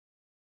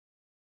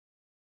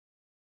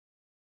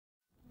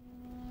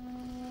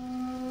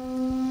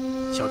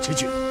小池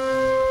君，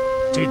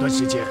这段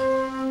时间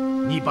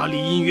你把李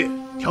音乐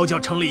调教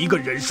成了一个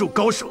忍术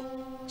高手，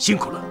辛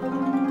苦了。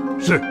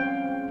是。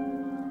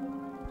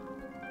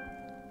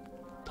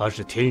他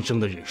是天生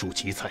的忍术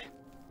奇才，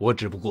我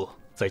只不过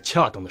在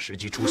恰当的时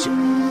机出现，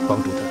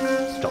帮助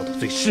他找到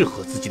最适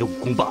合自己的武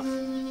功罢了。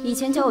以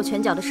前教我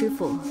拳脚的师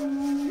傅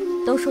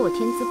都说我天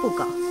资不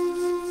高，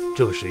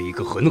这是一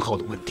个很好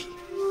的问题。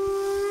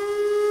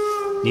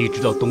你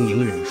知道东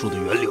瀛忍术的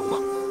源流吗？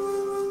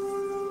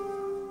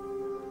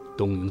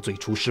东瀛最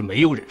初是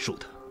没有忍术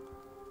的，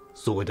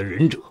所谓的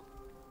忍者，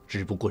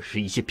只不过是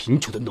一些贫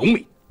穷的农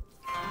民。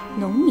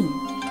农民？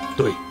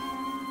对。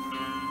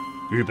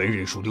日本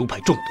忍术流派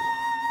众多，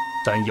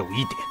但有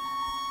一点，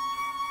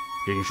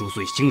忍术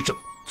最兴盛、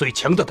最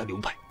强大的流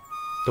派，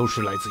都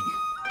是来自于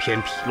偏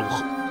僻落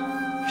后，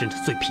甚至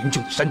最贫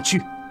穷的山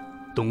区。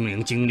东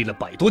瀛经历了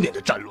100多年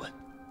的战乱，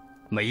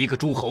每一个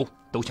诸侯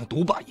都想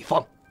独霸一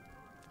方，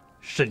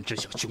甚至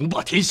想雄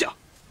霸天下。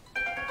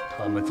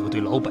他们则对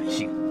老百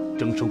姓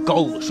征收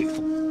高额税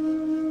赋。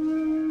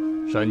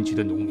山区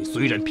的农民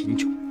虽然贫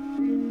穷，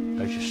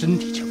但是身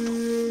体强壮，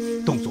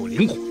动作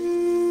灵活。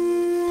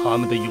他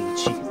们的勇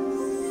气，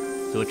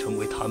则成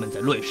为他们在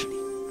乱世里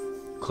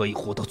可以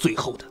活到最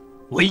后的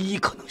唯一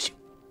可能性。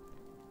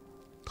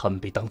他们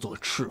被当作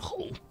斥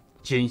候、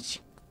奸细、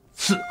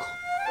刺客，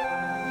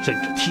甚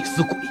至替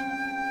死鬼，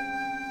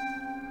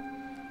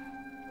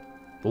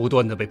不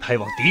断地被派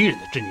往敌人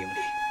的阵营里。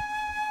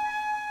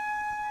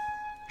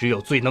只有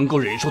最能够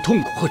忍受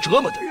痛苦和折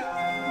磨的人，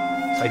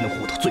才能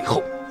活到最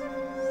后。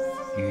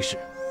于是，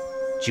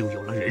就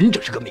有了忍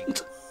者这个名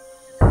字。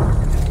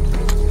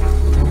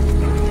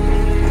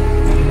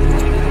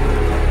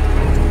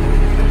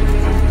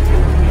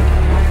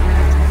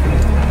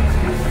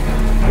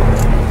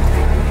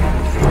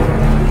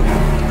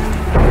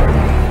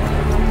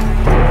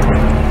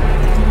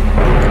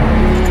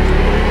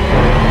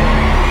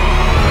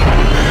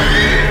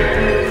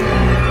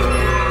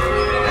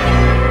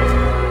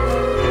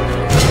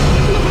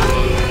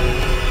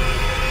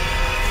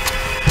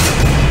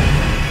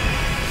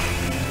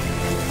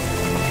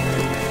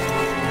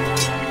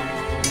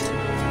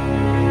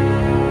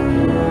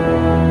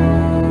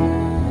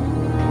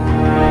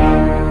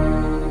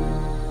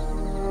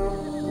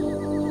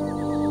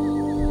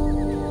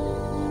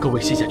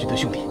谢家军的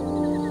兄弟，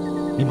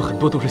你们很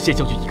多都是谢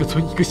将军一个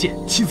村一个县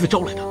亲自招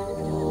来的，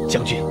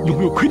将军有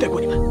没有亏待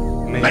过你们？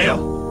没有。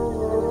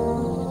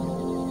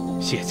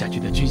谢家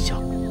军的军饷，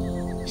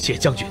谢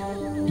将军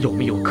有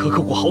没有克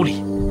扣过好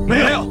礼？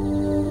没有。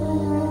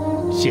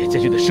谢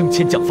将军的升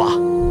迁奖罚，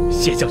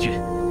谢将军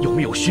有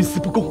没有徇私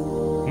不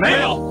公？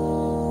没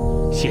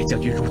有。谢将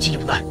军如今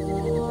有难，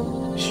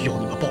需要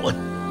你们报恩。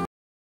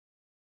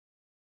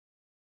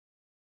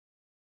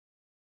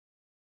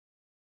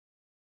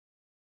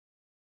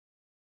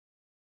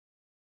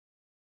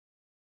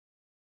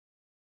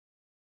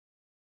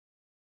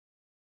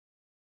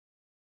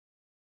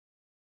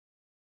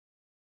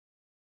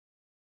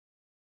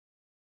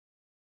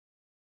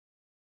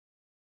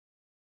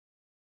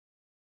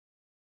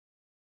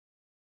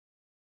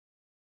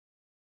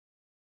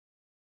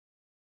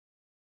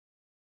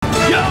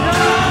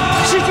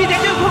世纪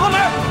点军快关门！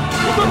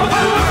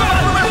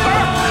快！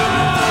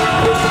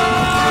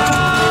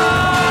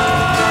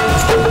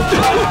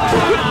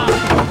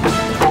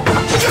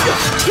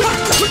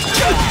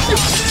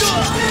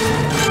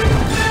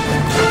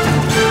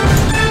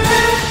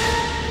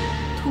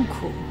痛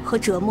苦和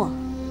折磨，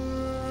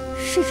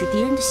是指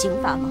敌人的刑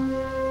罚吗？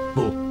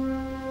不，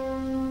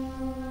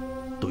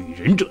对于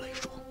忍者来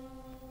说，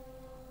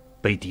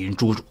被敌人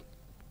捉住，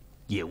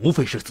也无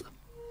非是死。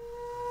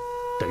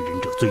但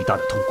忍者最大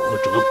的痛苦和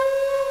折磨，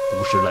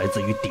不是来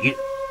自于敌人，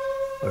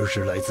而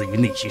是来自于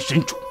内心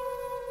深处。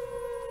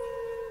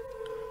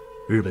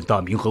日本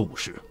大明和武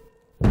士，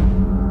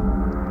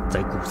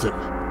在骨子里，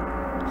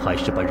还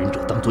是把忍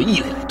者当作异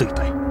类来对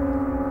待，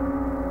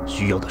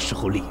需要的时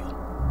候利用，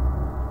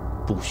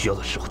不需要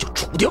的时候就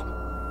除掉。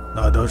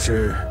那都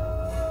是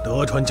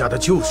德川家的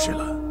旧事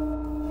了。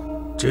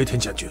织田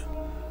将军，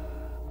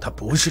他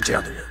不是这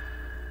样的人。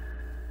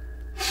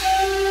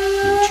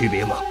有区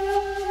别吗？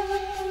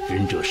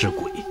忍者是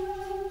鬼，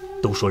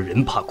都说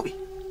人怕鬼，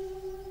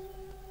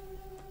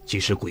其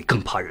实鬼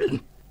更怕人，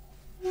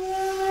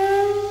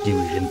因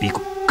为人比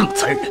鬼更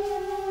残忍。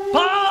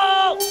报！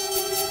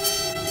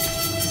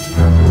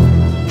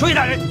诸位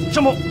大人，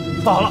圣母，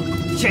报好了，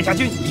谢家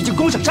军已经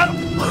攻上山了。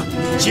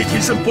谢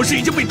天生不是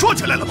已经被抓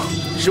起来了吗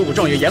？15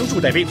状元杨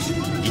恕带兵，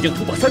已经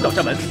突破3道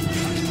山门，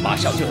马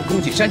上就要攻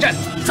进山寨。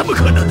怎么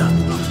可能呢？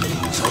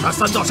守那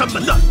3道山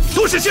门的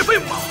都是些废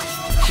物。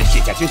是谢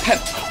家军太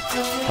猛了，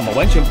他们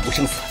完全不顾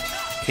生死。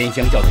天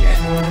香教的人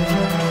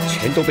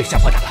全都被吓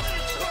破胆了。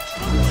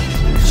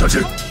小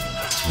池，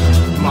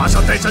马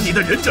上带上你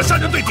的忍者杀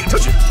人队顶上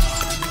去，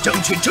争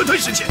取撤退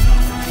时间。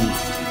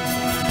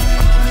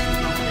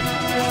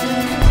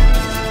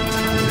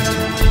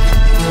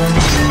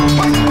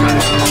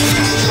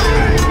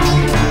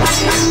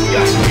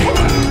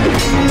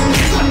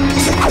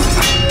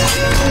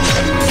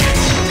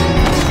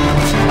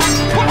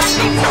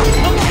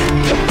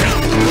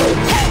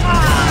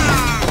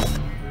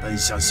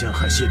陷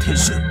害谢天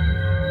顺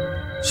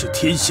是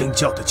天行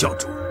教的教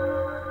主，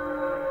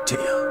这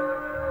样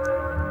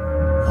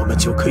我们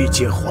就可以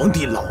借皇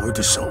帝老儿的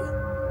手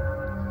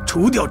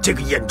除掉这个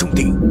眼中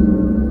钉。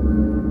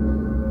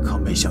可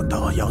没想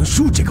到杨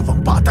恕这个王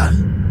八蛋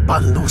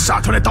半路杀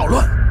出来捣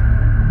乱，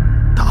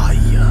大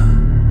意啊！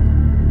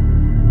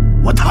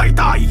我太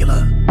大意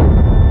了。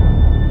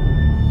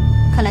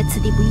看来此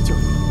地不宜久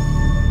留。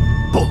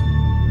不，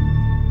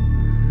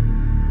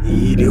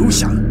你留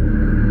下。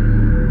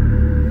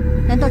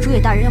难道主野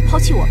大人要抛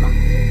弃我吗？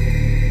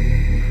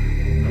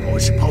不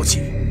是抛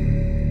弃。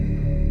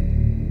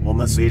我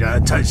们虽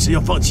然暂时要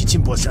放弃金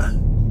波山，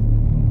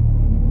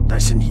但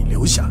是你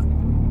留下，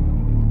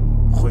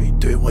会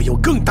对我有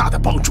更大的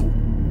帮助。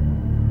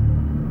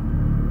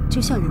就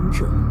像忍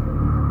者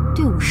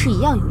对武士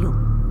一样有用。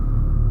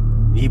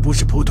你不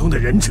是普通的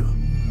忍者，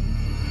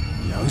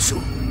杨恕，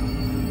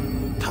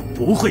他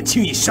不会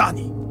轻易杀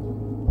你。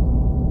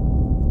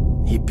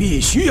你必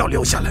须要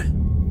留下来。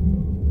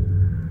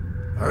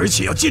而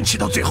且要坚持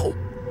到最后，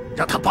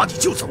让他把你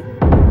救走。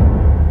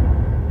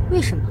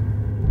为什么？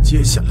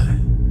接下来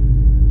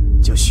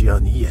就需要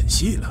你演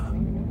戏了。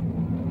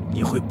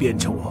你会变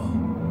成我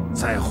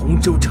在洪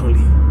州城里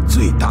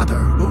最大的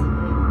耳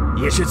目，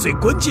也是最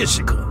关键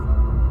时刻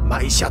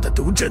埋下的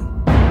毒针，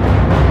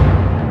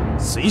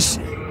随时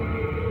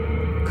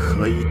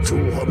可以助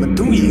我们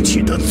东瀛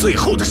取得最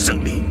后的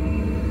胜利。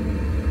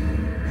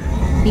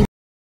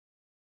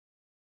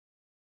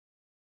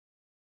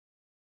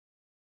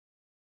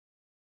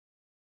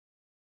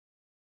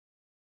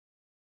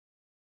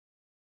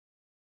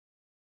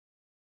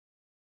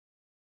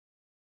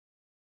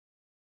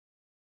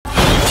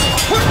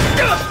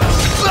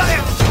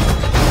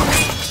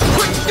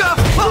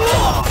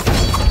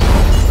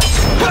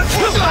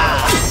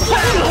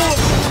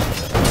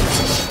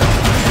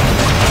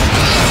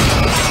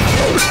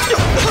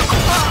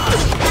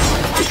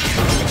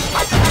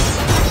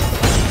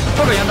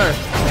报告杨大人，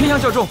偏乡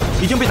教众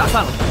已经被打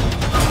散了。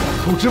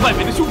通知外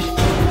面的兄弟。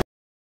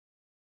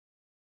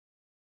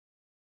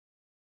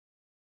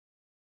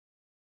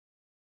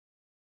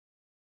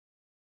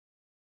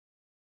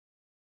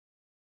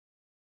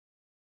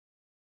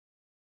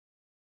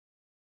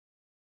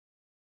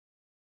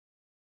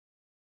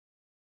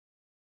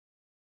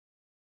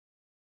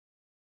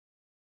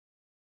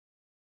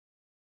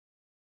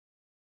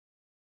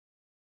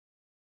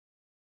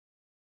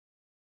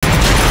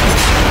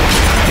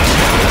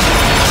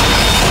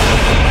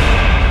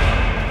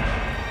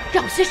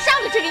让我先杀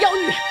了这个妖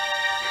女！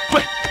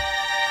喂，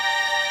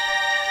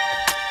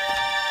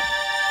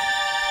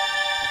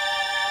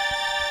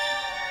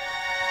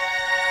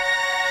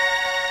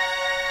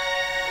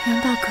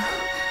杨大哥，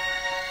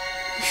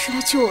你是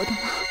来救我的吗？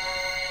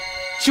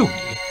救你？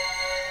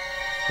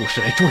我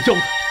是来捉妖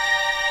的。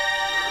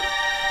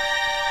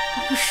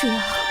不是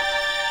呀，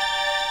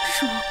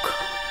是我哥。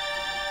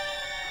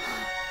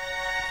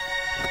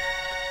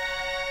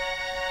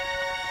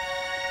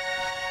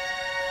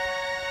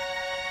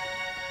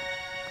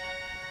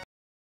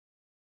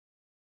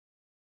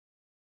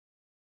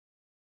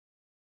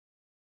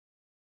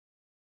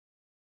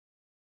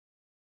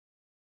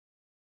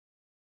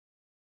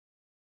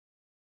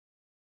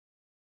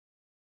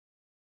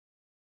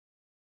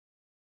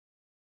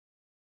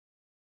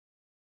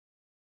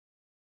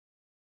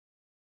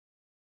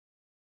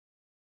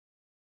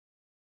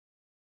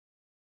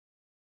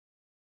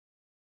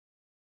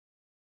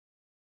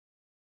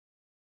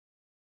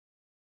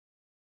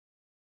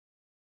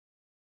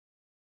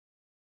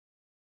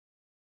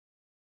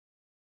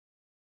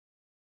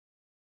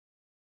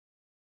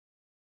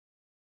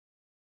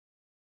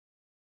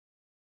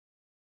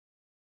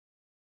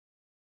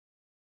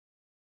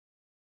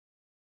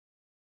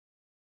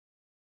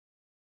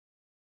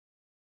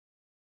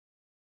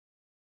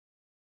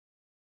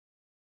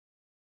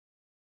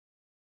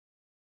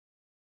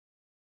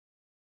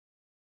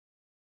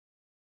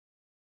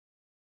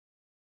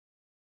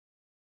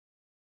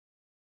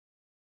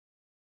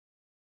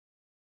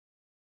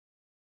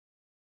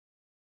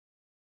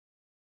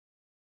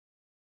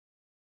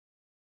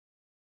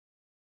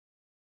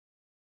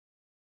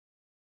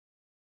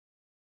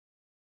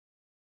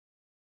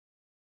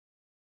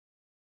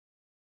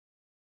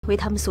为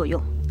他们所用。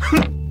哼，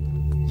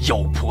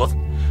妖婆子，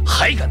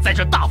还敢在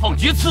这大放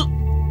厥词！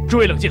诸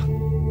位冷静，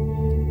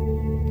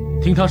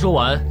听他说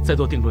完再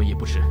做定论也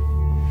不迟。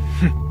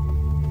哼。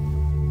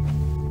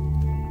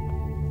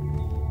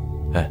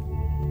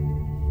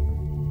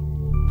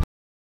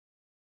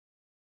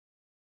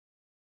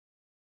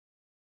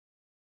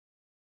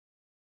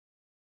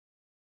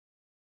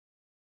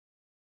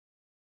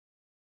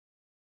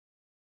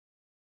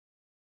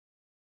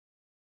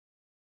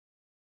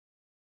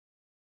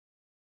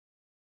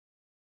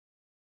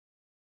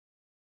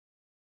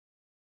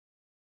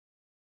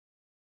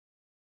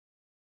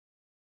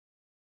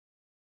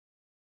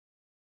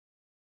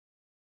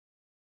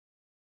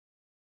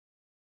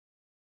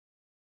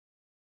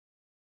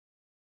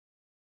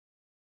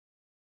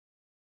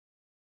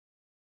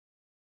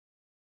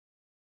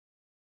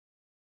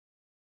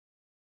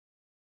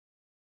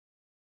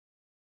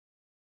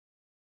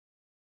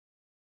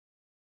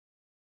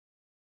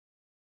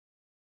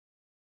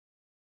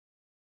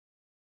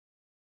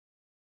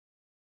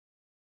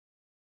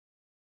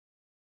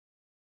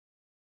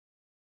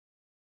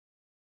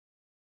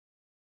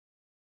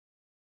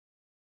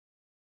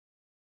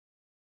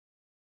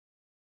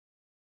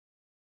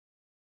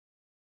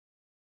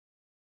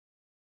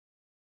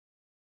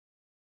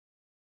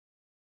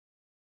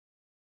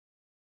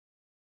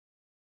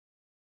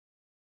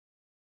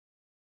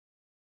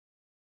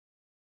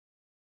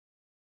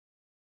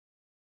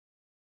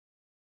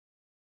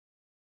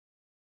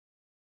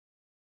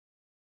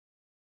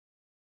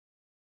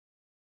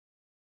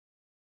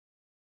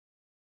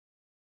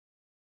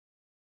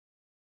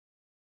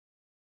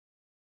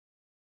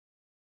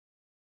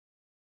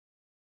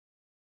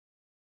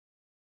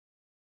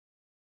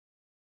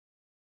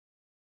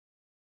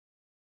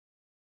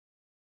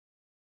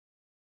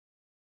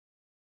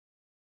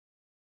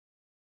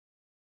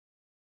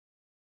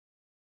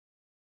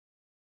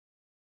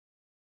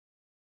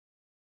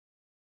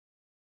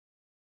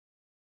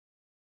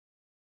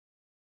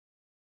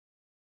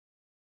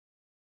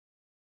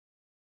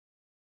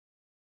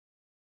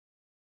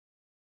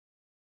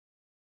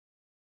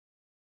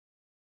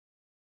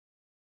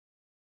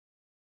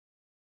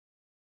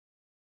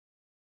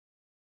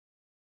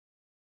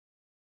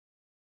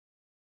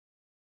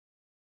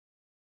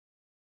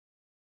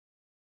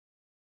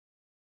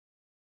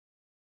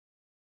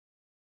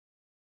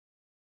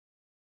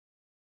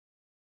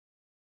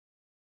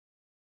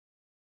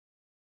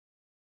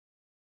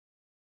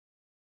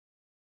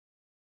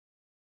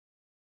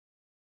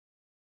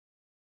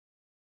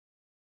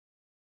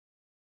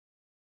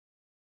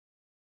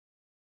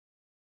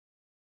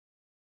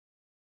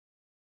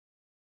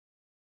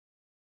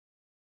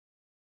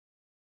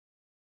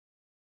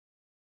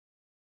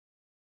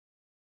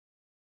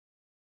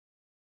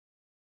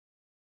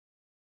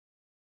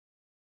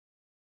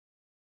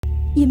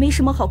也没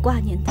什么好挂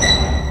念的，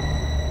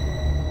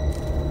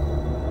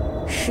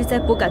实在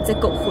不敢再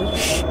苟活一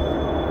世。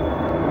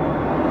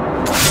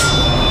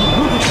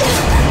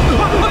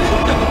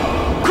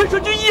快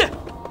传军医，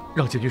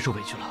让将军受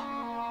委屈了。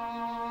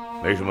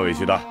没什么委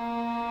屈的，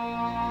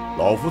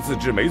老夫自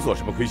知没做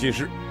什么亏心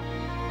事，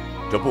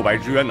这不白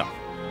之冤呐，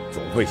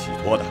总会洗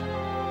脱的。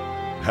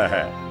嘿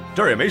嘿，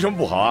这儿也没什么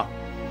不好啊，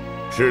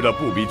吃的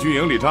不比军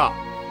营里差。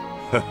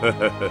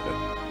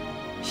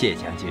谢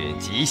将军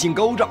吉星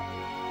高照，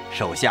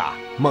手下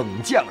猛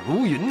将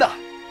如云呐，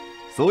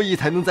所以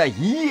才能在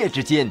一夜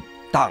之间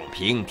荡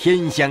平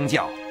天香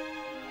教。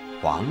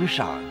皇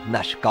上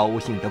那是高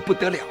兴得不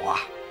得了啊！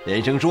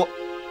连声说，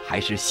还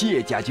是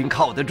谢家军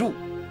靠得住，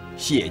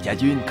谢家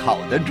军靠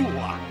得住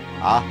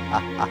啊！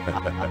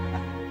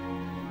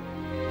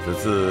此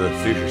次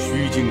虽是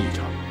虚惊一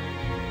场，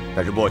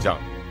但是末将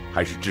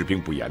还是治兵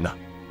不严呐，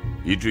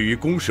以至于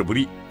攻势不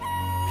利，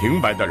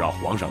平白的让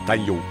皇上担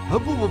忧。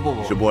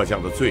不，是末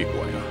将的罪过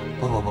呀！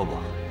不，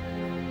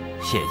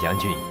谢将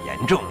军言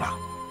重啊！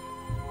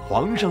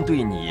皇上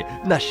对你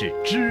那是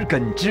知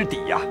根知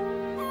底呀。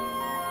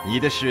你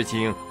的事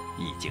情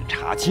已经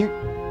查清，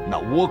那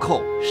倭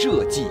寇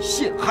设计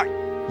陷害，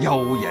妖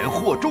言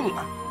惑众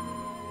啊！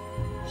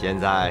现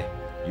在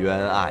冤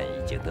案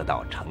已经得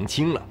到澄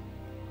清了，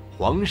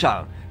皇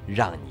上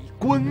让你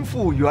官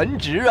复原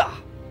职啊！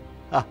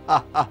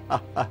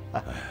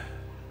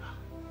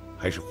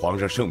还是皇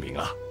上圣明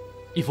啊！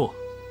义父，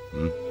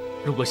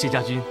如果谢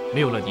家军没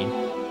有了您，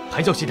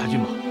还叫谢家军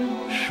吗？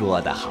说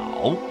得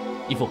好，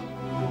义父，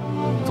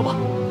走吧。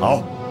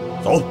好，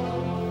走。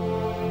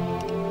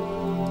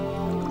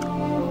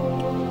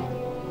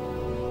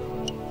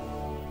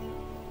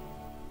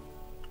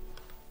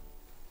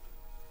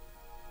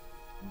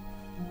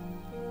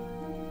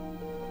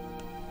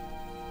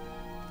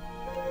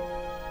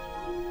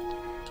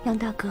杨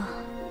大哥，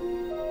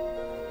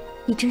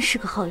你真是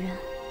个好人。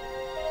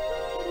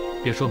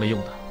别说没用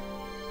的，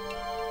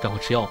让我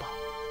吃药吧，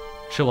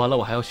吃完了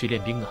我还要去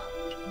练兵呢。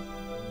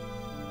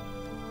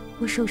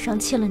我手上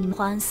欠了你们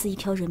华安寺一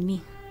条人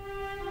命，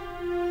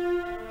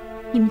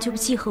你们就不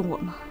记恨我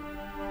吗？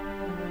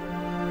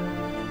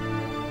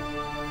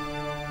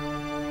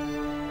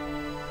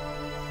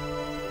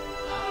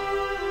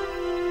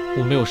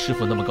我没有师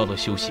父那么高的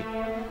修行，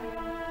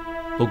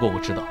不过我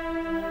知道，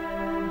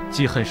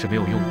记恨是没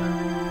有用的。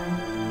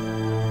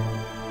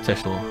再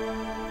说，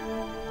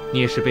你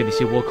也是被那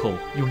些倭寇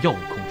用药物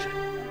控制，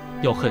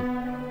要恨，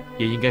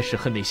也应该是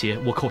恨那些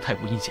倭寇太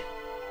不阴险。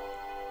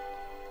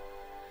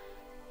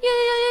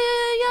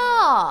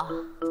哟！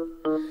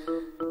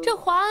这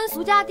华安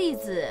俗家弟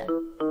子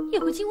也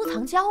会金屋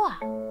藏娇啊！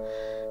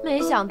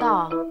没想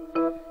到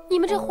你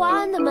们这华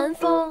安的门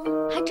风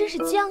还真是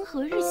江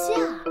河日下。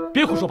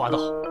别胡说八道！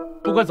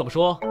不管怎么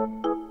说，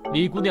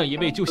李姑娘也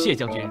为救谢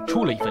将军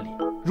出了一份力。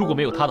如果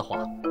没有她的话，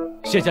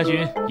谢家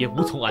军也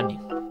无从安宁。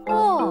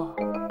哦，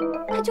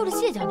她救了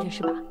谢将军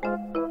是吧？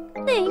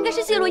那也应该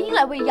是谢洛英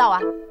来喂药啊，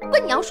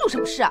关你杨恕什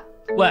么事啊？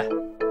喂，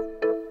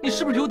你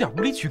是不是有点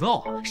无理取闹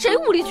啊？谁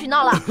无理取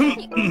闹了？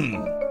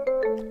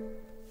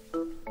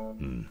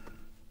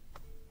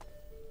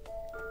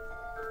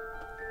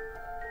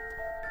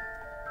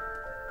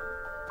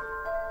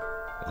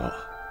哦，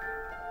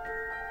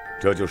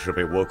这就是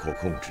被倭寇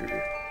控制、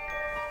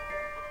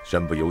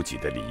身不由己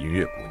的李音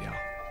月姑娘。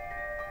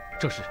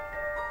正是。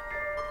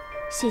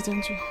谢将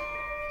军，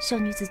小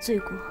女子罪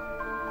过，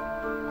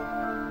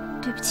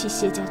对不起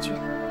谢家军。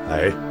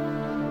哎，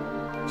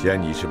既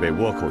然你是被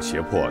倭寇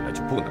胁迫，那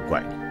就不能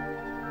怪你。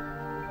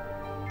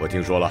我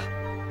听说了，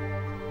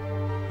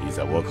你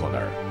在倭寇那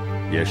儿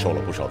也受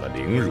了不少的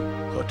凌辱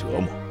和折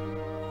磨，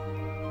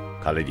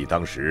看来你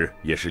当时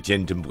也是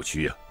坚贞不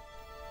屈呀。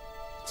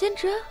坚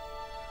贞？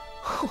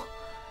哼，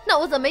那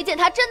我怎么没见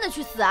他真的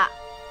去死啊？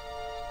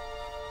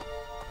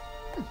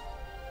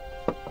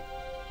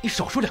你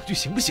少说两句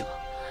行不行啊？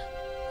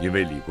因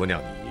为李姑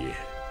娘你，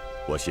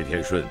我谢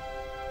天顺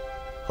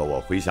和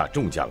我麾下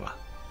众将啊，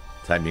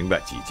才明白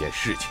几件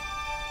事情。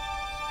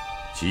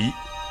其一，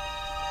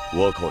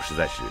倭寇实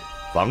在是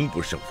防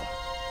不胜防，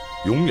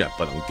永远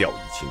不能掉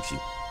以轻心。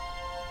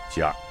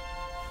其二，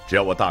只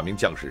要我大明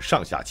将士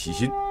上下齐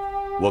心，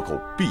倭寇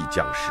必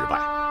将失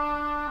败。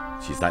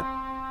其三，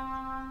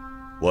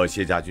我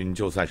谢家军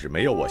就算是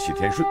没有我谢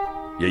天顺，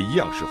也一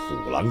样是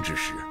虎狼之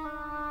师。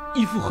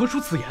义父何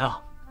出此言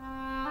啊？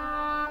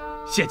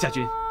谢家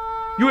军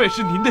永远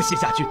是您的谢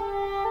家军。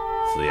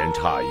此言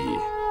差矣。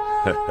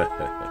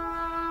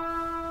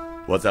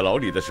我在牢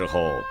里的时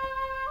候，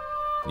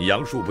你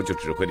杨恕不就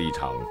指挥了一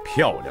场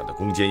漂亮的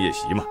攻坚夜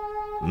袭吗？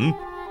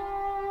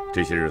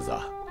这些日子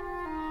啊，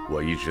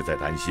我一直在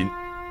担心，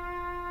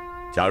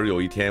假如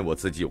有一天我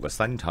自己有个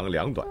三长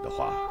两短的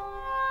话，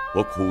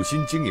我苦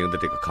心经营的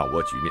这个抗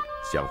倭局面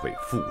将会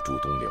付诸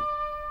东流。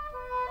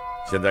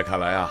现在看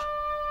来啊，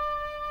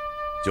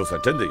就算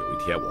真的有一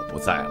天我不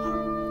在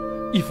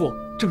了，义父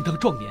正当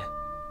壮年，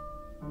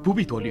不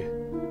必多虑。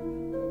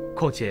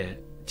况且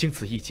经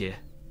此一劫，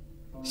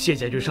谢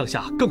家军上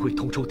下更会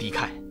同仇敌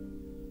忾。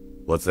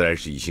我自然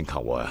是一心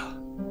抗倭呀，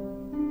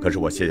可是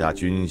我谢家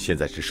军现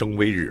在是声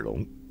威日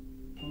隆，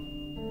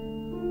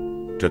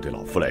这对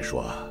老夫来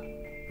说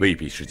未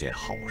必是件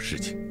好事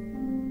情。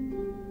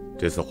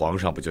这次皇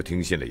上不就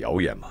听信了谣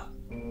言吗？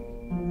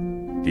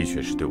的确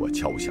是对我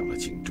敲响了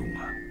警钟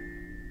啊。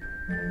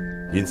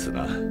因此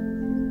呢，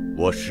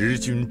我识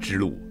君之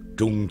路，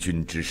忠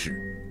君之事，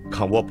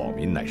抗倭保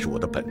民乃是我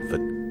的本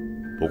分。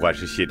不管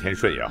是谢天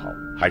顺也好，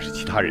还是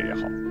其他人也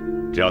好，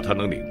只要他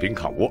能领兵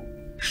抗倭，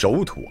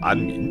守土安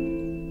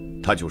民，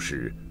他就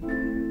是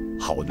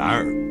好男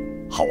儿，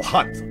好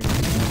汉子。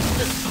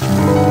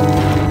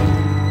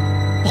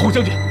保护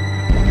将军，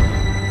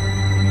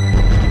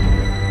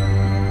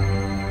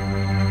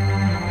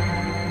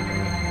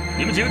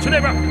你们几个去那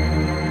边，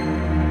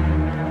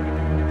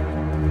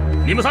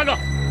你们3个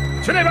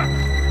去那边，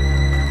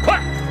快！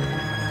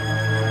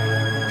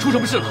出什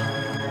么事了？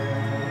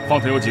方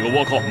才有几个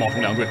倭寇冒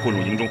充2队混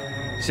入营中，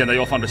现在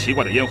又放着奇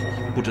怪的烟火，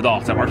不知道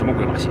在玩什么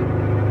鬼把戏。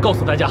告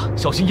诉大家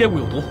小心烟雾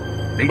有毒。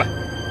明白。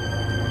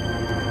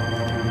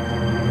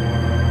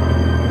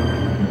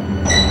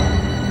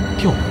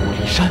调虎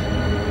离山，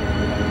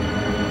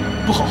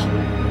不好！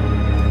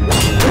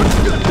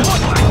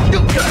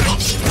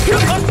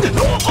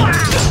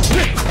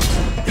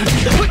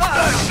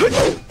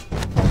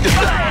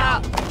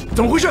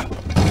怎么回事？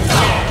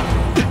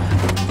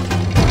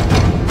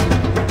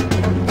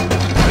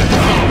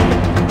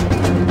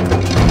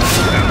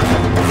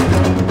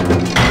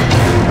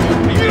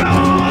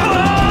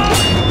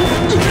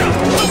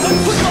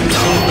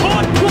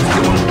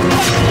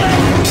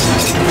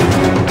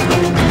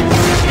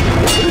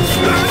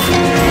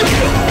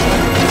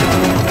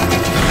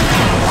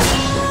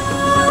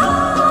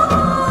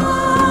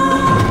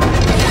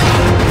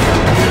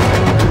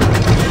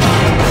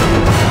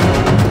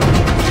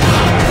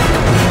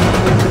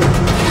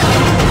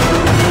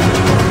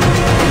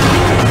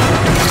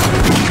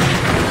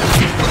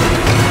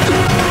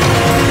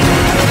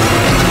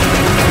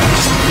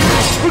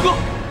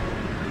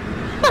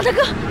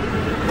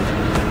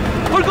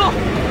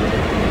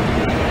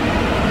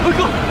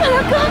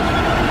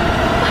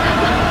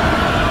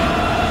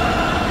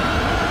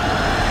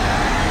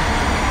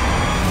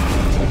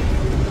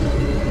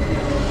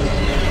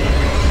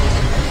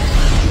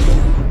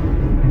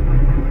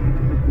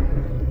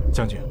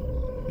将军，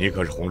你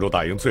可是洪州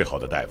大营最好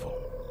的大夫，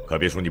可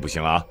别说你不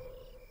行了啊！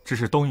这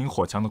是东营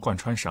火枪的贯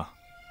穿伤，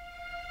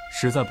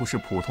实在不是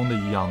普通的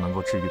医药能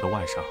够治愈的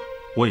外伤。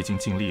我已经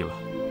尽力了，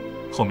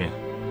后面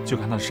就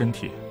看他的身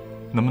体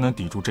能不能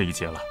抵住这一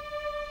劫了。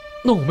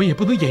那我们也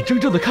不能眼睁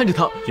睁地看着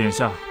他。眼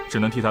下只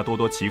能替他多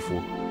多祈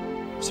福，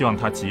希望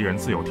他吉人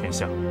自有天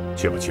相。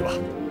去吧，去吧。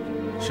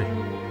是。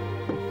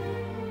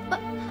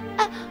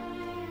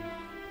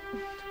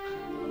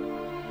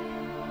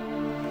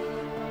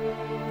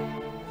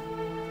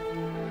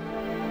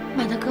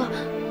马大哥，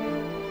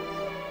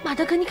马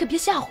大哥，你可别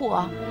吓唬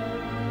我！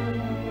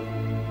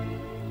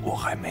我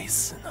还没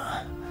死呢。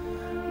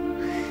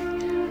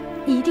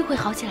你一定会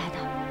好起来的。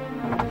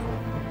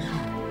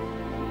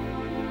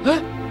哎，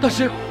大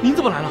师，您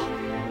怎么来了？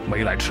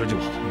没来迟就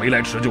好，没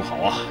来迟就好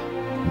啊！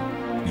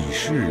你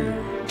是？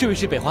这位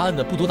是北华庵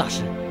的不多大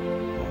师。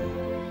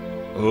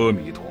阿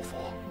弥陀佛。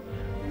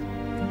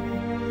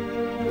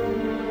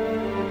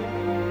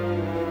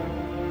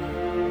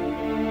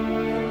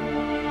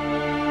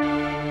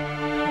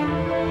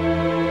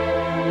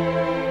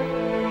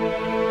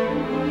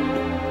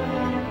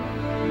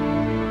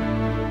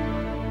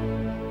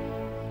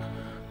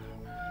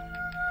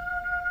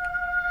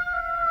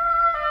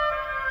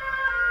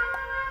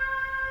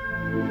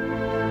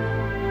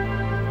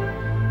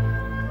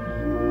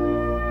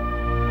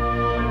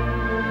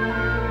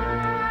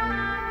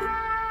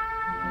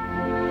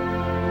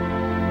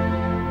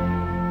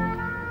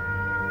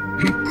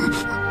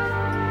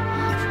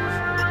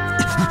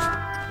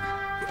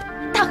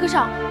大和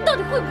尚到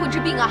底会不会治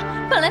病啊？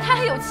本来他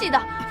还有气的，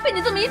被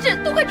你这么一治，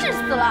都快治死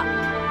了。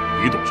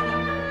你懂什么？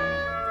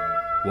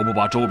我不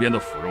把周边的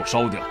腐肉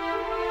烧掉，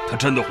他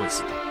真的会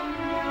死的。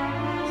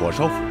火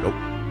烧腐肉，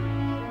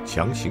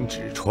强行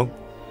止疮，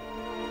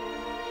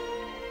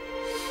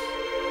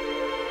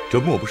这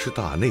莫不是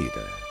大内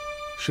的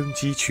生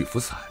机去腐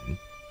散？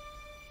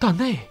大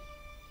内，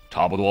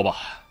差不多吧。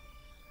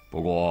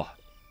不过，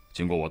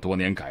经过我多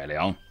年改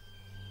良，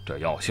这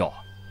药效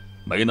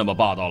没那么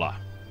霸道了。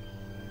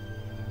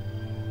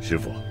师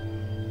傅，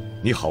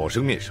你好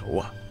生面熟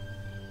啊，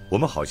我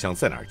们好像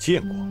在哪儿见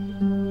过。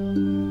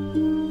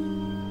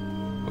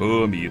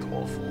阿弥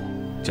陀佛，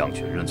将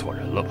军认错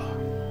人了吧？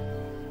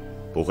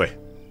不会，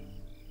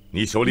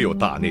你手里有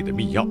大内的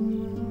秘药，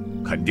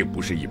肯定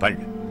不是一般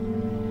人，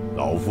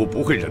老夫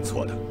不会认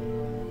错的。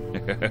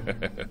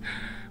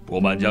不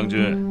瞒将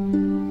军，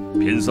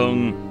贫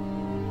僧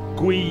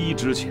皈依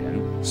之前，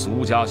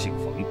俗家姓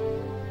冯。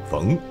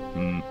冯？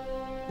嗯。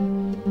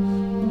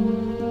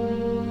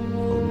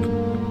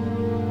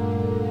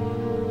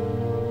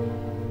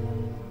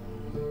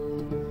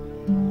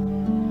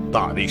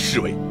大内侍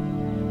卫，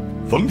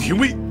冯廷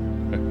威，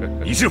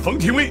你是冯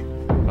廷威？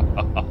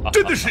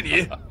真的是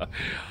你？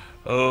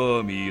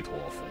阿弥陀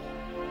佛，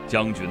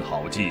将军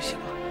好记性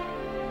啊！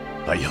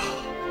哎呀，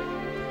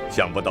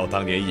想不到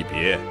当年一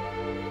别，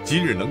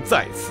今日能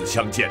再次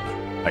相见呢。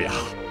哎呀，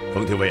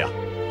冯廷尉啊，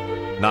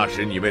那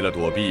时你为了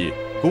躲避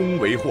宫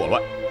闱祸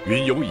乱，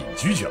云游隐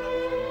居去了。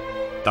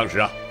当时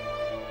啊，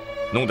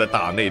弄得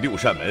大内六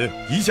扇门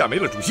一下没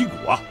了主心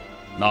骨啊。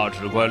那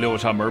只怪六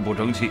扇门不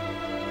争气，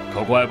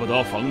可怪不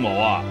得冯某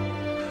啊。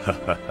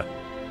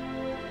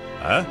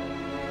啊，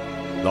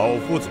老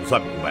夫总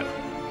算明白了，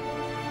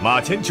马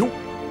千秋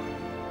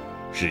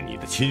是你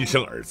的亲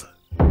生儿子，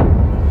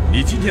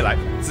你今天来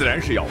自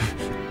然是要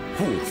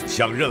父子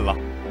相认了。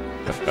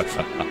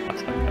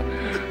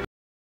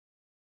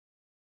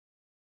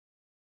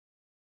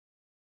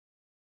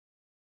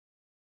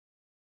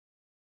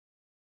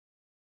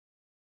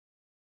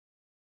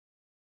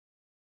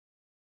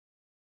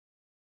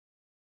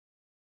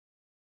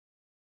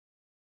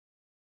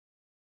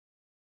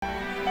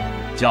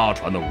家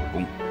传的武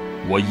功，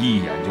我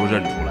一眼就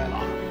认出来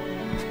了。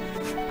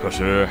可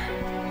是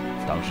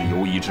当时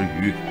犹疑之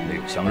余没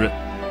有相认。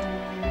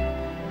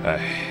哎，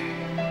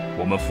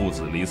我们父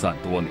子离散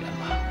多年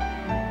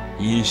了，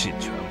音信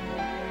全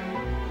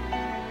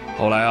无。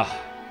后来啊，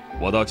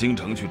我到京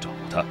城去找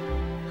他，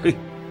嘿，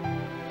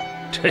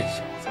这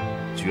小子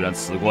居然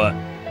辞官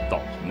到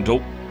衡州，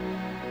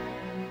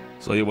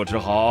所以我只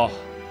好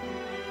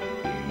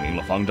禀明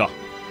了方丈，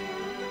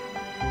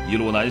一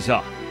路南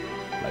下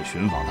来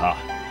寻访他。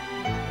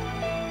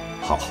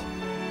好，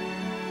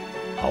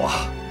好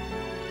啊，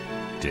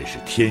真是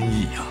天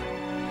意呀！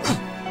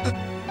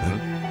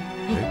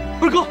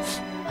二哥，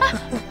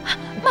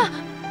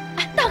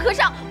大和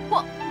尚，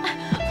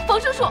冯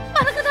叔叔，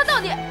把他跟他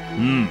到底。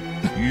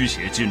淤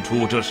血尽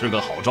出，这是个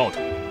好兆头。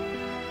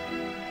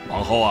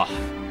往后啊，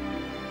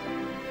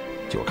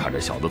就看这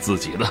小子自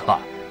己的了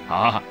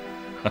啊！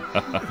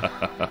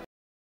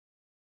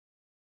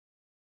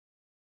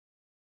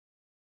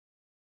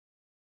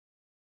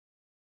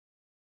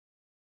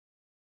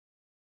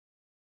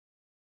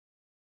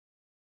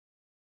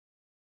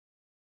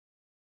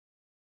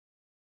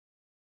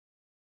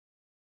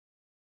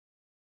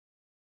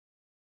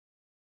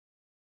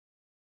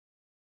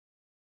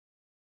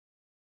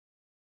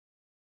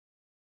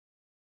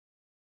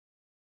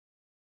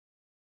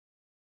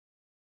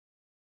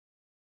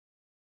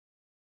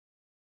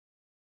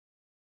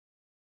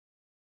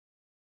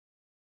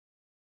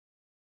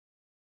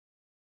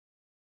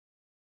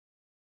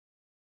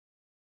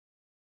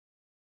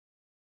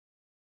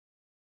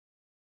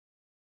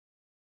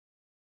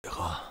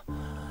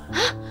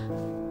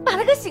把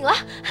他给醒了，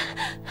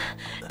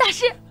大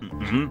师，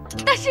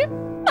大师，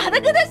把他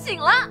给他醒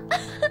了。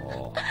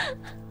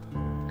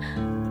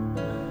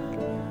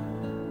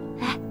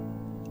来，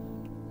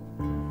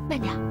慢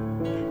点。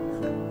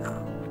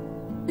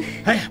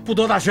哎，不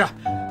多大师。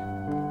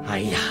哎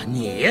呀，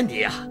你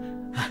呀，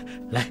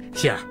来，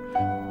希儿，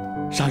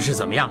伤势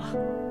怎么样了？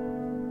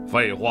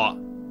废话，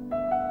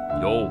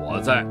有我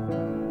在，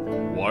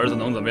我儿子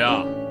能怎么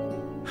样？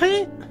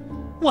嘿，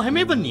我还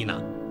没问你呢。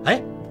哎，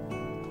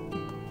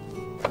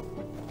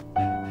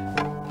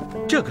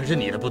这可是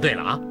你的不对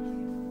了啊！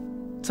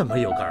怎么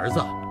有个儿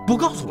子不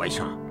告诉我一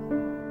声？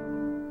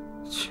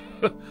切，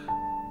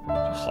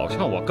好像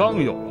我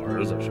刚有了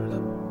儿子似的，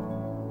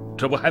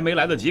这不还没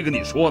来得及跟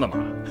你说呢吗？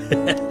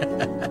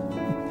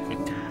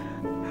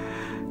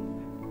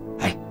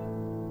哎，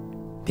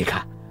你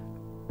看，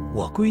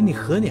我闺女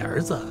和你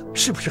儿子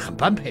是不是很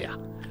般配啊？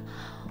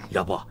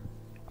要不，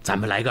咱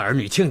们来个儿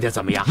女亲家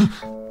怎么样？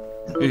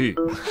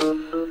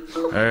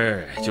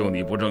哎，就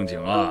你不正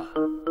经啊！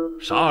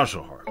啥时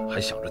候了还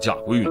想着嫁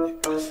闺女？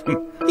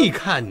你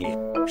看你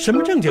什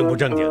么正经不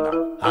正经的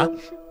啊？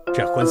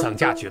这婚丧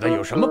嫁娶的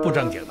有什么不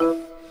正经的？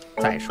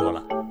再说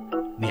了，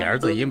你儿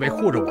子因为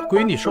护着我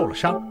闺女受了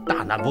伤，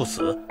大难不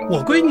死；我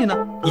闺女呢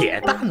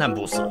也大难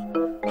不死，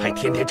还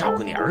天天照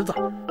顾你儿子，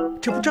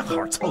这不正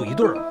好凑一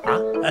对吗？啊！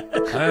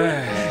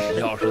哎，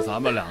要是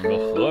咱们两个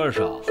和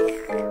尚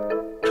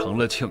成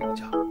了亲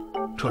家，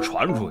这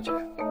传出去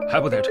还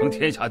不得成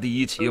天下第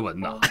一奇闻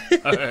呐？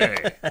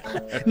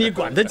你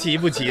管他奇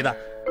不奇的，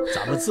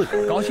咱们自个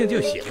儿高兴就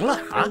行了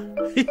啊！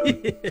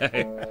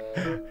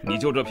你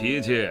就这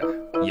脾气，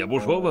也不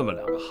说问问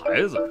两个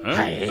孩子？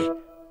哎，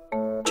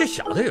这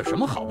小子有什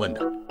么好问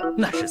的？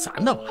那是咱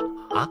的娃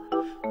啊！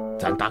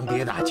咱当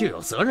爹的就有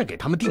责任给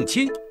他们定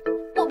亲。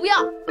我不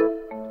要，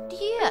爹，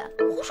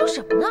胡说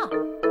什么呢？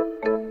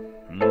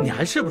你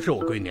还是不是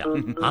我闺女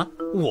啊？啊，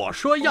我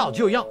说要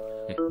就要。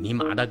你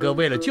马大哥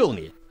为了救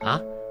你啊，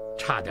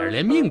差点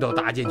连命都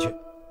搭进去，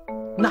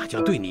那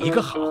就对你一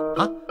个好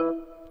啊！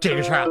这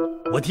个事儿啊，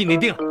我替你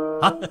定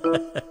了啊！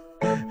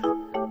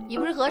你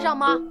不是和尚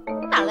吗？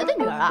哪来的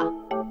女儿啊？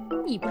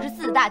你不是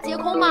四大皆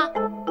空吗？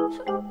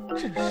真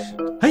是的！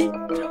哎，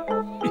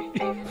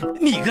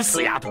你个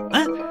死丫头！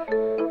嗯，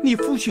你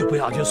夫婿不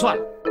要就算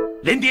了，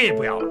连爹也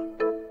不要了？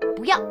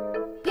不要，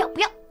不要，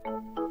不要！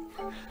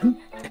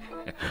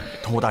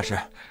通悟大师，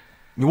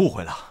你误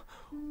会了，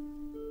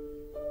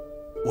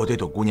我对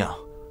董姑娘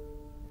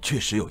确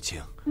实有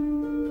情，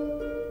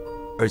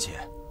而且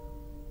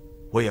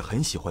我也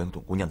很喜欢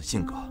董姑娘的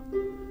性格，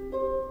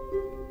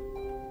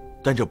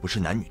但这不是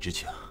男女之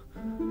情。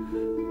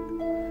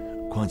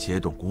况且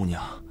董姑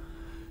娘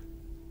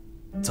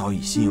早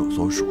已心有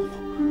所属，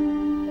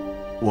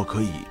我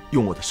可以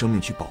用我的生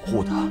命去保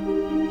护她。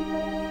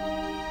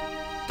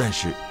但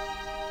是，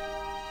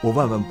我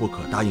万万不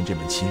可答应这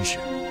门亲事，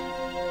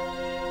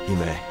因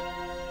为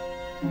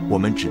我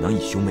们只能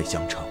以兄妹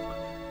相称。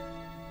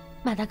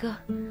马大哥，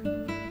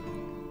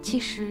其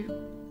实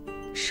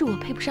是我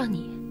配不上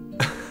你。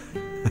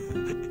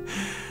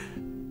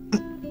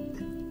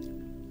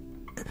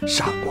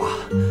傻瓜，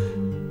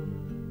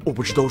我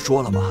不是都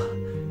说了吗？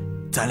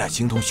咱俩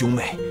形同兄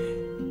妹。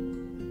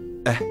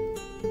哎，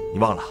你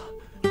忘了，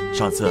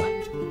上次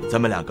咱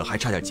们两个还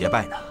差点结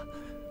拜呢。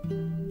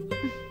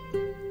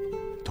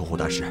屠户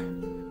大师，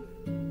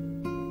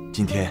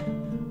今天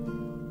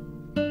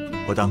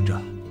我当着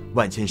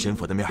万千神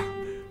佛的面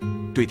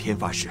对天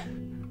发誓，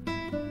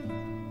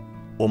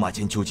我马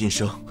千秋今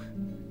生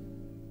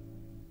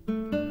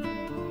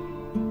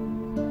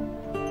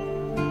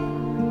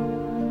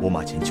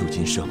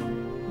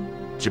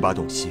只把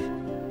董熙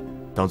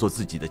当做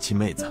自己的亲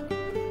妹子，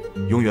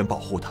永远保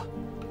护她。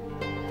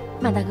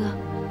马大哥，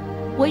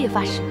我也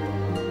发誓，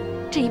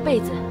这一辈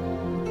子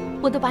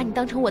我都把你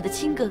当成我的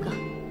亲哥哥。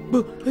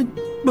不，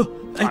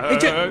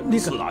这那个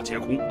四大皆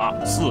空啊！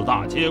四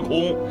大皆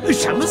空，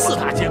什么四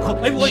大皆空？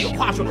哎，我有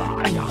话说。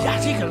哎呀，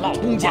这个老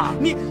东家，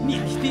你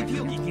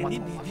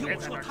听我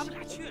说，他们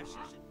俩确实是。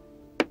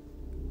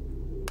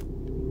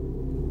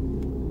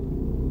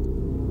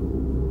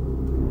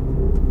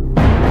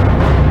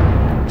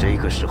这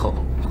个时候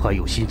还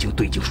有心情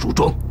对镜梳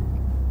妆？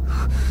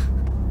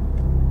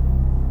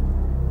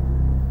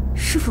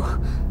师傅，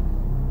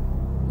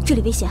这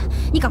里危险，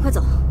你赶快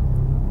走。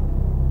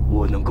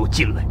我能够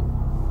进来，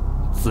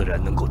自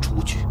然能够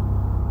出去。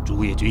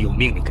竹叶君有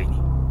命令给你，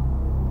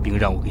并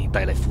让我给你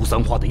带来扶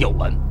桑花的药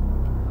丸。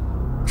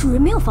主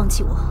人没有放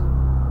弃我，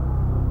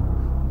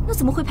那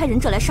怎么会派忍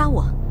者来杀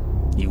我？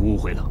你误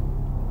会了，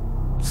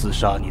刺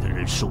杀你的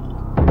人是我，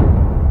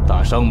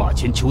打伤马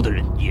千秋的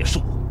人也是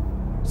我。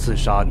刺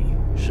杀你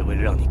是为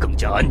了让你更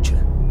加安全。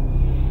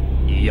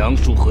以杨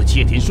恕和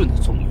谢天顺的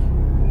聪明，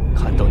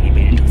看到你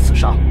被忍者刺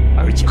杀，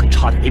而且还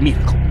差点被灭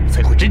了口，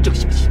才会真正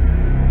相信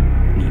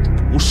你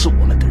不是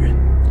我们的人。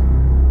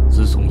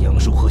自从杨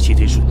恕和谢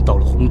天顺到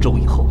了洪州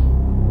以后，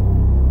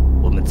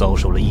我们遭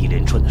受了一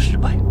连串的失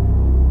败。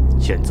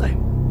现在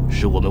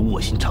是我们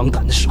卧薪尝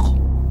胆的时候。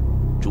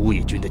竹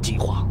野君的计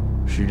划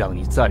是让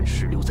你暂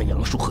时留在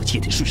杨恕和谢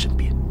天顺身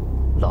边，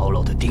牢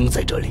牢地盯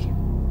在这里。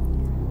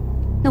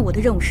那我的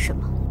任务是什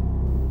么？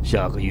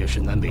下个月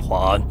是南北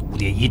华安5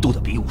年1度的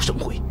比武盛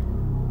会，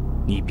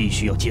你必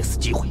须要借此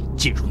机会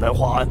进入南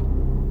华安，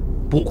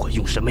不管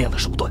用什么样的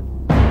手段。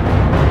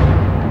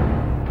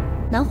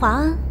南华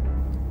安？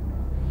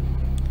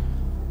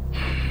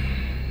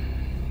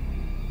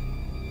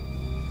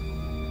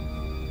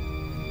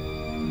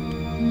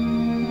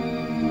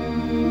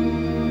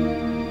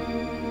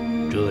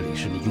这里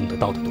是你用得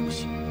到的东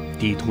西。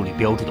地图里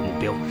标注的目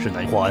标是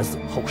南华安寺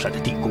后山的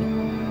地宫。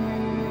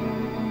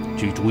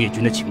据竹叶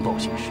军的情报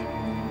显示，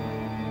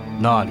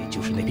那里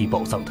就是那批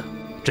宝藏的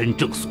真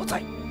正所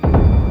在。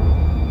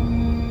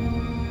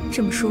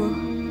这么说，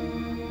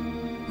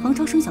黄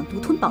朝生想独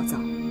吞宝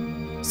藏，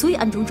所以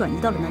暗中转移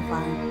到了南华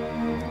安。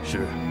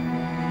是，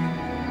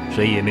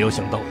谁也没有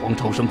想到黄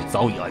朝生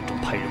早已暗中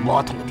派人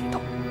挖通了地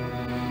道，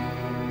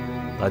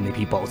把那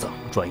批宝藏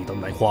转移到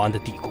南华安的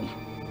地宫。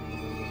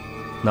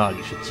那里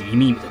是极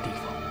秘密的地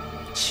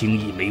方，轻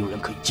易没有人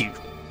可以进入。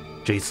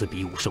这次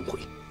比武盛会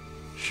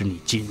是你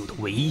进入的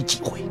唯一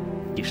机会，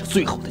也是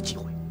最后的机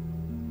会。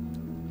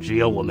只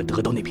要我们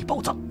得到那批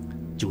宝藏，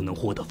就能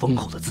获得丰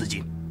厚的资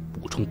金，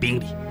补充兵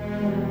力，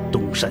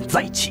东山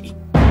再起。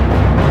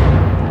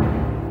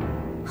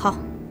好，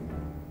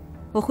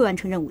我会完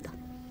成任务的。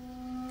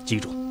记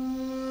住，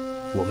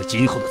我们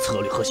今后的策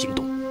略和行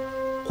动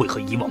会和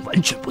以往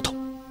完全不同。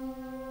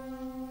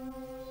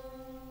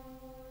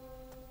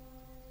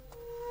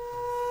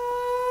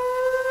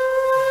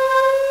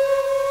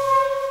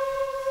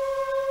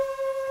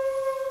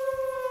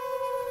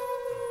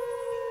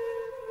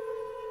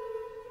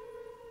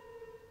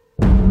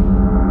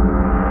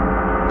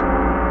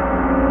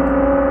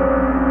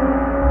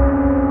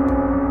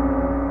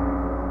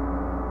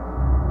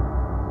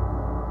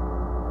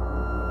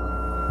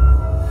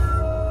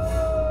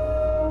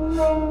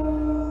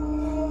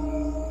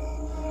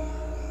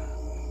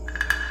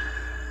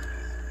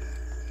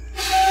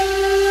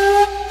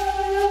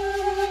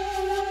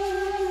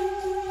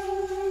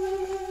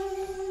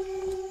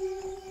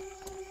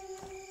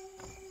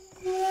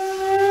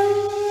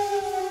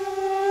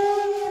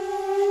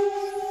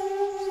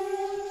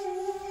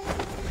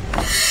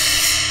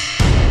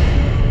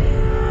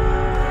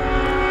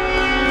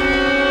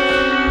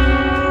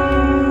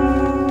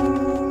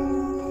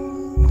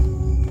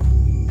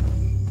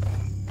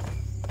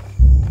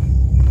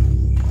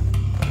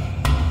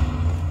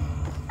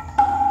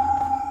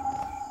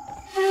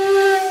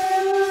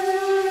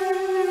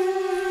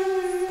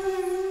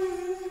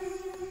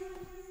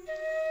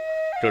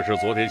这是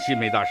昨天新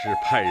梅大师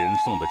派人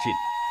送的信，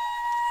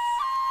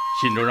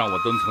信中让我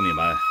敦促你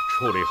们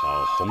处理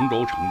好洪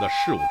州城的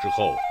事务之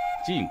后，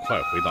尽快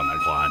回到南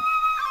华安，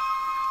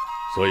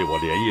所以我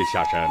连夜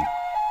下山，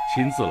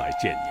亲自来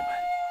见你们。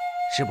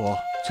师伯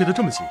催得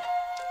这么急，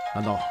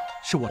难道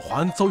是我华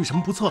安遭遇什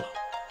么不测了？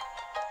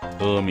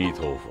阿弥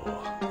陀佛，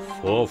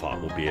佛法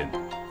无边，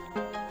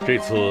这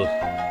次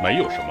没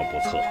有什么不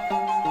测，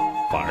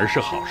反而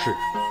是好事。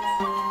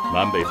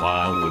南北华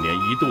安5年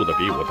1度的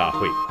比武大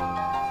会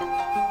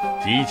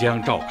即将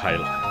召开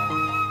了，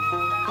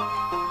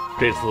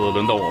这次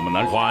轮到我们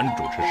南华安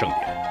主持盛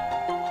典。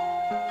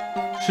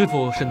师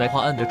父是南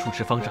华安的主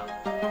持方丈，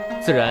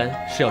自然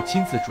是要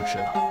亲自主持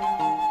了。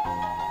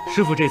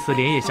师父这次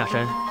连夜下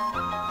山，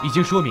已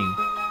经说明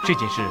这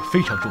件事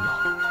非常重要。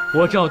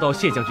我正要到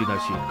谢将军那儿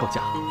去告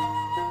假。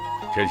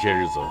前些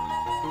日子，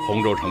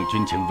洪州城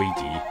军情危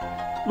急，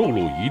陆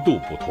路一度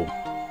不通，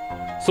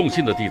送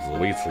信的弟子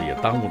为此也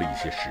耽误了一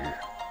些时日。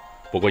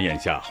不过眼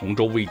下洪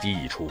州危机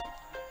已出，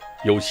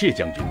有谢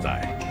将军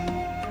在，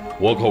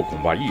倭寇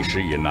恐怕一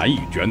时也难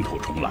以卷土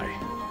重来。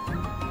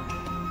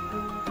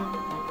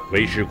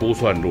为师估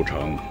算路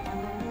程，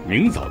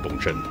明早动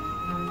身，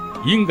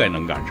应该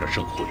能赶上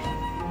盛会。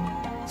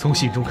从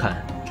信中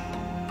看，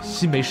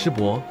新梅师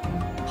伯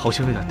好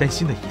像有点担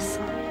心的意思。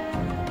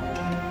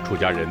出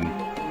家人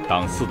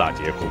当4大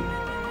皆空，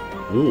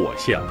无我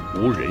相，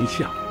无人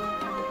相。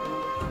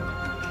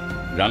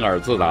然而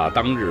自打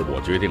当日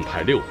我决定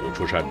派6虎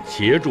出山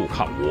协助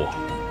抗倭，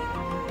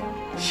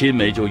新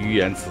梅就预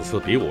言此次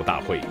比武大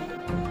会，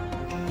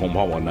恐怕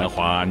我南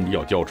华安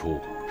要交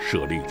出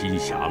舍利金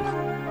匣了。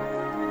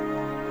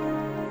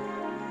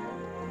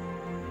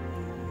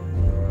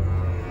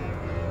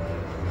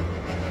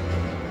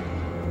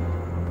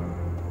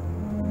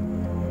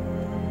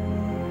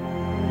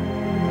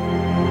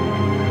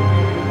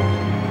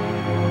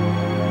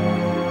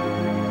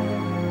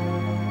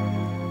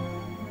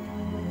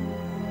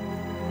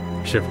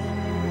师父，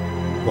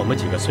我们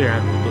几个虽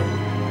然愚钝，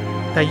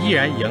但依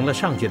然赢了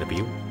上届的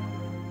比武。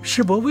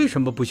师伯为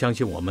什么不相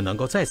信我们能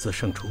够再次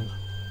胜出呢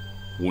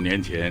？5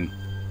年前，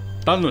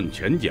单论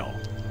拳脚，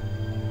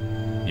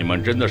你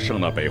们真的胜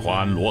了北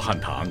华安罗汉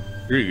堂、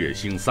日月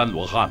星3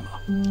罗汉吗？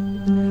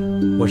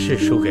我是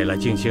输给了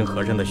净心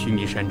和尚的须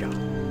弥山长，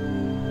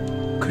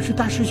可是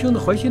大师兄的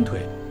怀心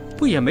腿，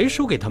不也没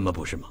输给他们，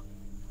不是吗？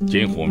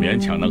金虎勉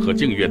强能和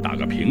净月打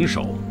个平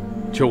手，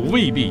却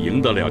未必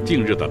赢得了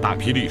近日的大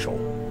霹雳手。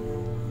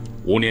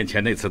5年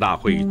前那次大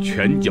会，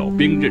拳脚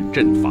兵刃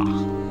阵法，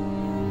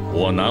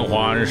我南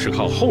华安是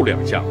靠后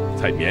2项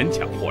才勉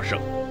强获胜，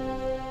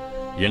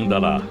赢得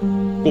了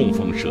供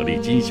奉舍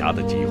利金匣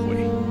的机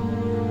会。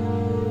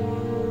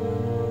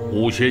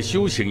武学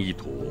修行一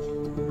途，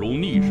如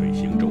逆水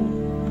行舟，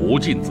不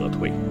进则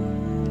退。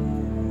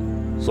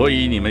所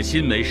以你们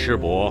新梅师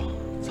伯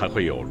才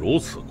会有如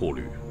此顾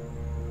虑。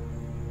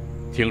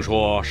听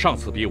说上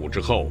次比武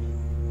之后，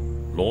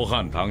罗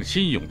汉堂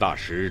心勇大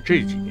师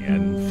这几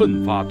年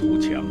奋发图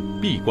强，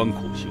闭关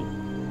苦修，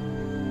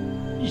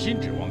一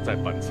心指望在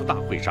本次大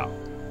会上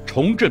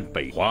重振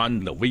北华安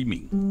的威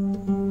名。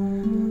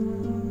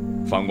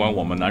反观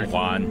我们南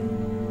华安，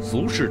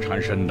俗世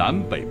缠身，南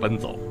北奔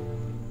走，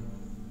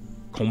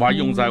恐怕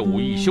用在武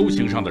艺修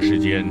行上的时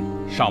间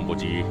尚不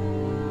及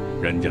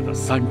人家的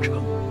3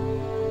成。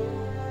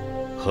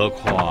何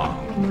况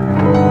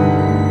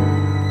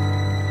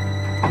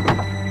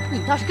你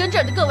倒是跟这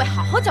儿的各位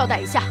好好交代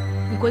一下，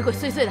你鬼鬼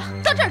祟祟的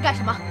到这儿干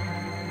什么？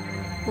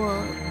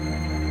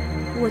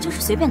我就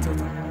是随便走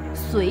走。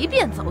随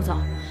便走走？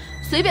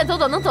随便走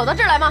走能走到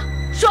这儿来吗？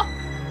说，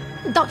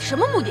你到底什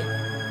么目的？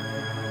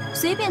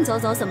随便走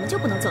走怎么就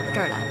不能走到这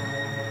儿来了？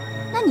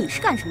那你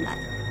是干什么来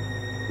的？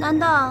难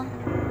道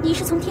你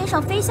是从天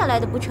上飞下来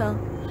的不成？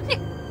你，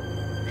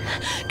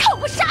看我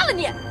不杀了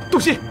你！杜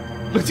西，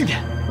冷静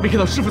点，没看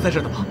到师傅在这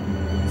儿的吗？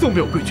这么没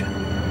有规矩。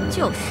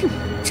就是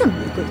这么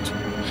没规矩。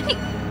你，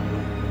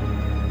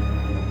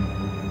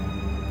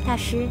大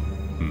师，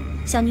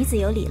小女子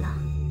有礼了。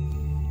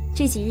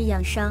这几日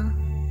养伤，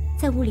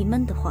在屋里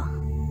闷得慌，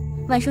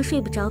晚上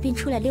睡不着，便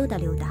出来溜达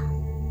溜达。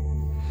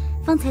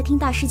方才听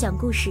大师讲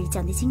故事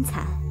讲得精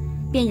彩，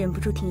便忍不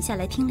住停下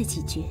来听了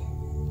几句。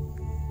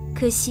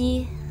可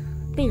惜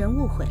被人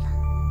误会了，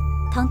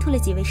唐突了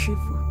几位师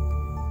傅。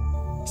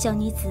小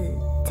女子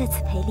在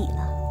此赔礼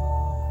了。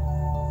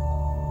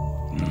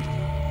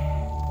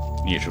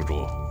聂施主，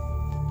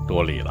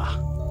多礼了。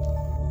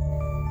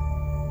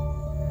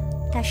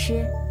大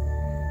师，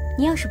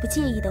你要是不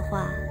介意的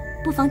话，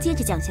不妨接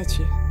着讲下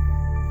去。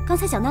刚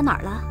才讲到哪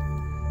儿了？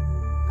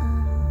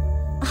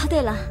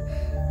对了，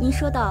您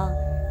说到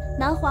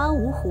南华安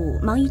五虎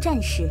忙于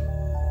战事，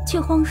却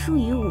荒疏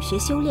于武学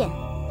修炼，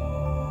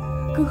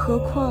更何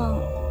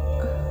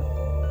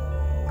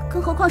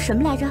况什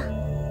么来着？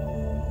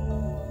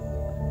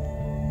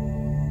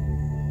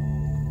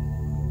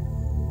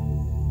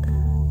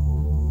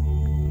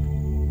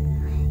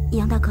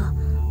杨大哥，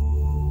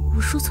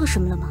我说错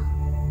什么了吗？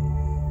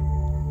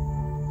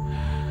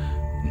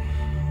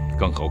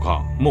更何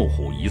况孟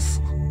虎已死，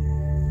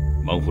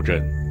猛虎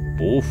镇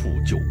不复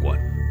旧观。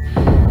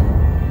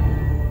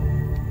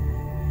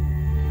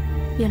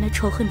原来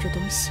仇恨这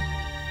东西，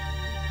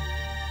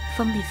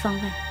方里方外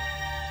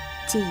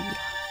皆一样。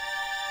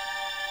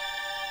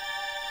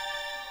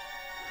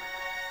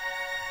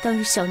当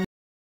日小女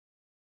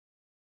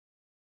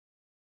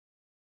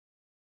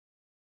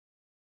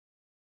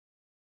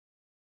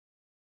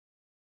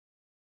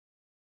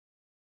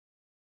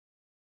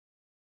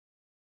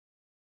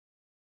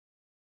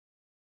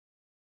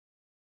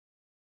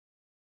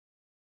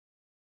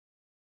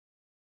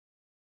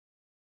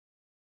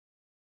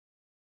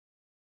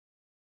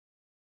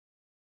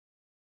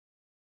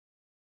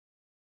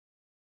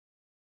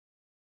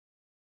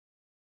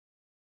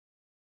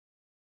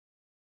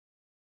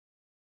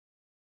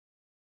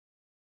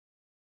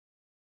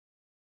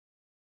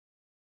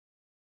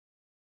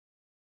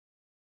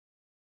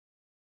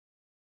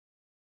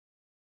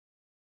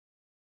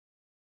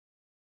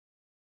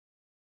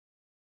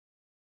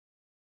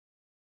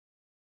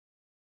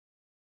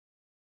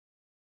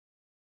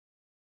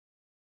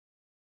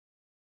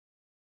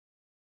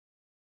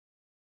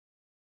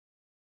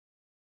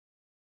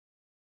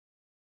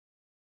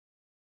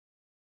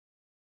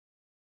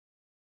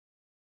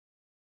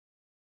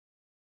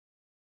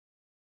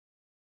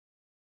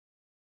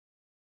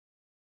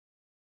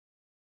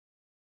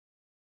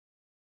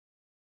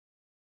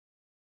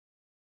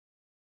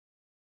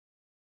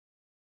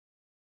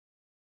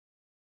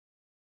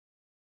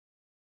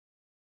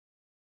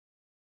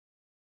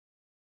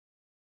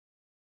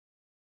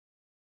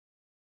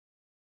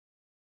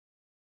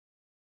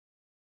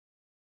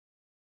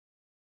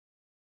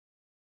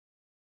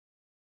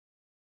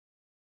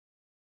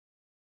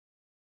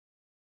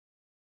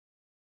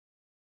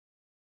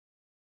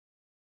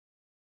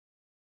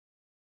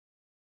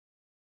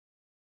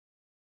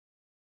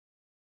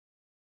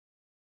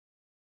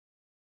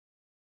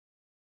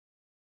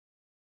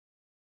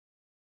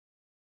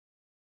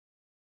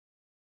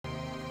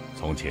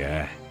从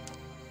前，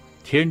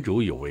天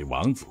竺有位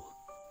王子，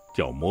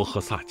叫摩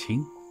诃萨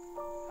清，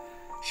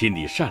心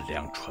地善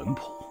良淳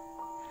朴。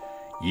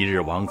一日，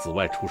王子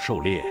外出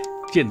狩猎，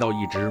见到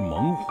一只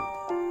猛虎，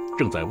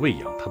正在喂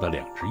养他的2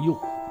只幼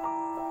虎。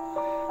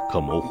可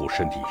猛虎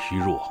身体虚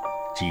弱，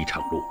饥肠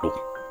辘辘，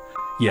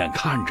眼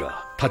看着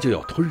他就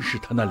要吞噬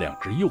他那2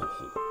只幼虎。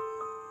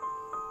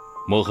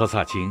摩诃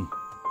萨清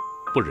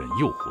不忍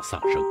幼虎丧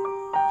生，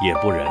也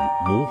不忍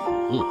母虎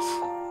饿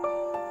死。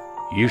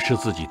于是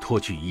自己脱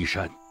去衣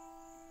衫，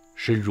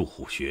深入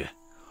虎穴，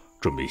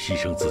准备牺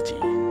牲自己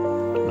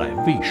来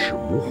喂食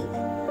母虎。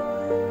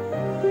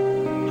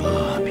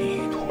阿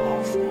弥陀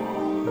佛，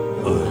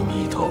阿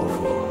弥陀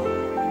佛。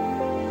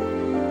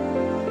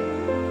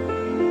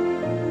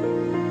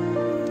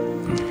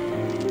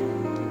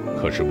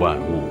可是万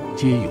物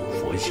皆有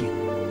佛性，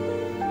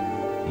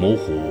母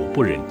虎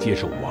不忍接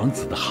受王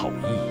子的好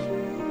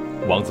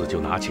意，王子就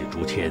拿起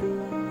竹签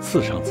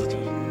刺伤自己，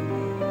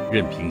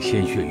任凭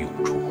鲜血涌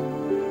出。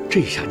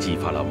这下激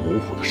发了母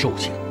虎的兽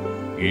性，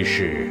于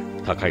是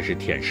他开始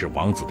舔舐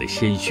王子的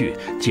鲜血，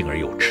进而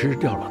又吃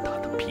掉了他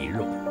的皮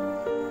肉。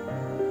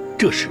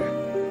这时，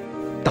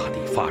大地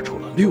发出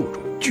了6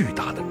种巨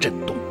大的震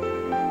动，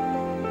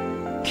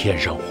天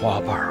上花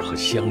瓣和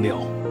香料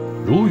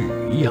如雨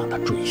一样的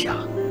坠下，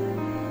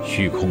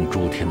虚空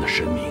诸天的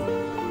神明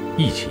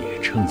一起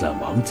称赞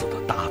王子的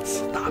大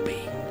慈大悲，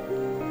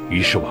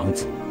于是王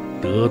子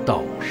得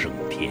道升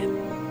天。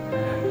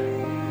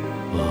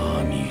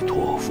阿弥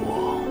陀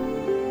佛。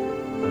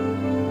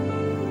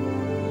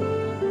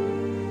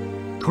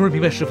徒儿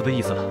明白师傅的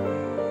意思了，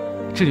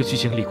这就去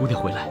请李姑娘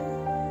回来。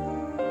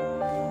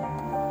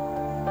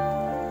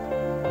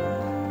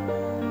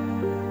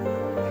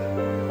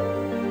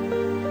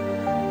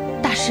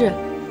大师，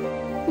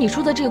你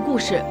说的这个故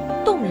事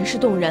动人是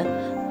动人，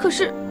可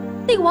是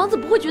那个王子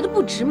不会觉得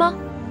不值吗？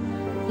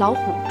老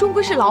虎终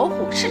归是老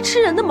虎，是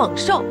吃人的猛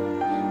兽。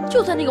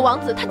就算那个王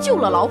子他救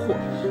了老虎，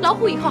老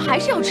虎以后还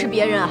是要吃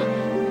别人啊。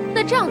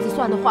那这样子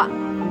算的话，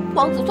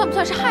王子算不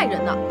算是害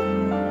人呢？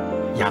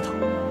丫头，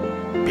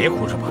别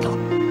胡说八道。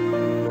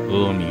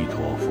阿弥陀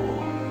佛，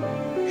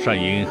善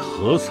因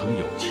何曾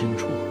有轻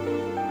处？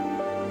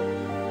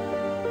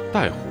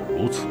待虎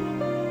如此，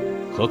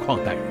何况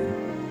待人？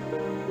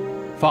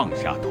放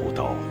下屠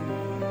刀，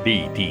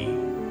立地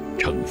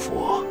成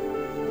佛。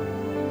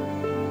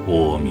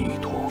阿弥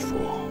陀佛。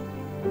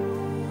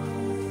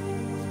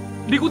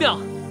李姑娘。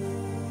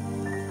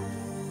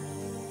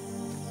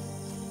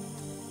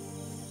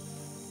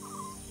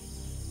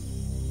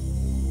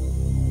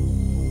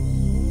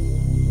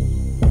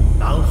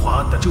南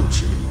华的住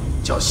持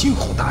叫星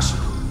虎大师，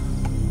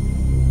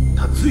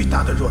他最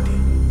大的弱点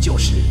就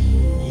是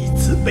以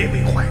慈悲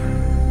为怀。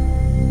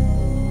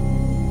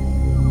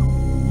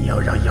你要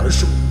让杨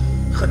恕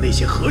和那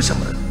些和尚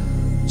们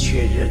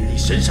确认你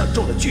身上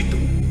中了剧毒，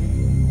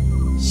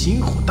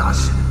星虎大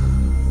师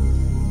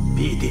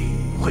必定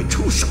会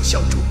出手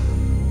相助。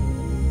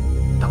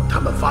当他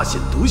们发现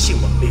毒性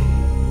猛烈，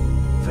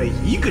非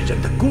一个人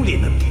的功力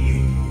能抵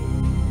御，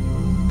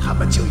他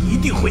们就一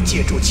定会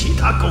借助其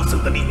他高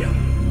僧的力量。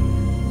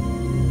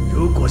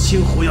如果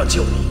星虎要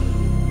救你，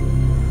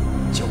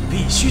就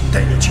必须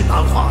带你去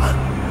南华庵。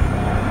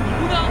李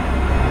姑娘，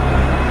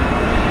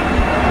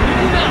李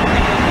姑娘。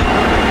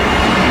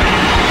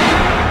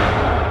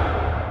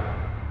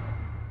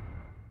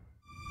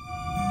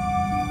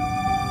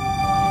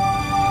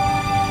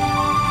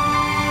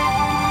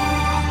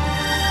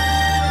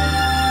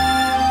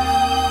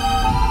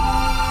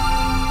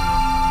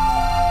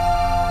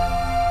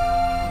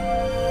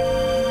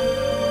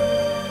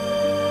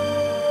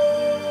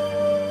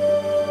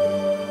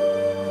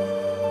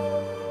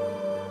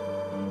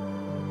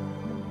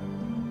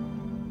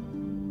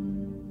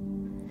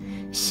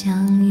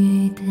相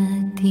遇的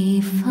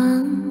地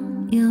方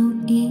有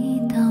一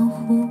道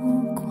湖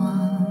光，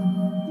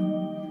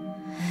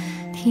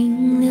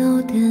停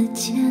留的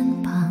肩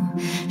膀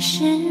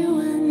是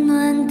温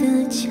暖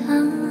的墙，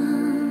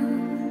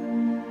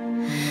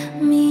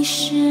迷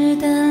失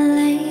的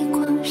泪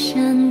光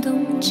闪动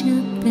着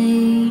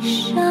悲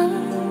伤，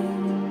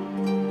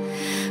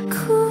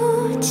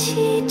哭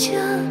泣着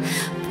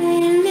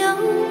被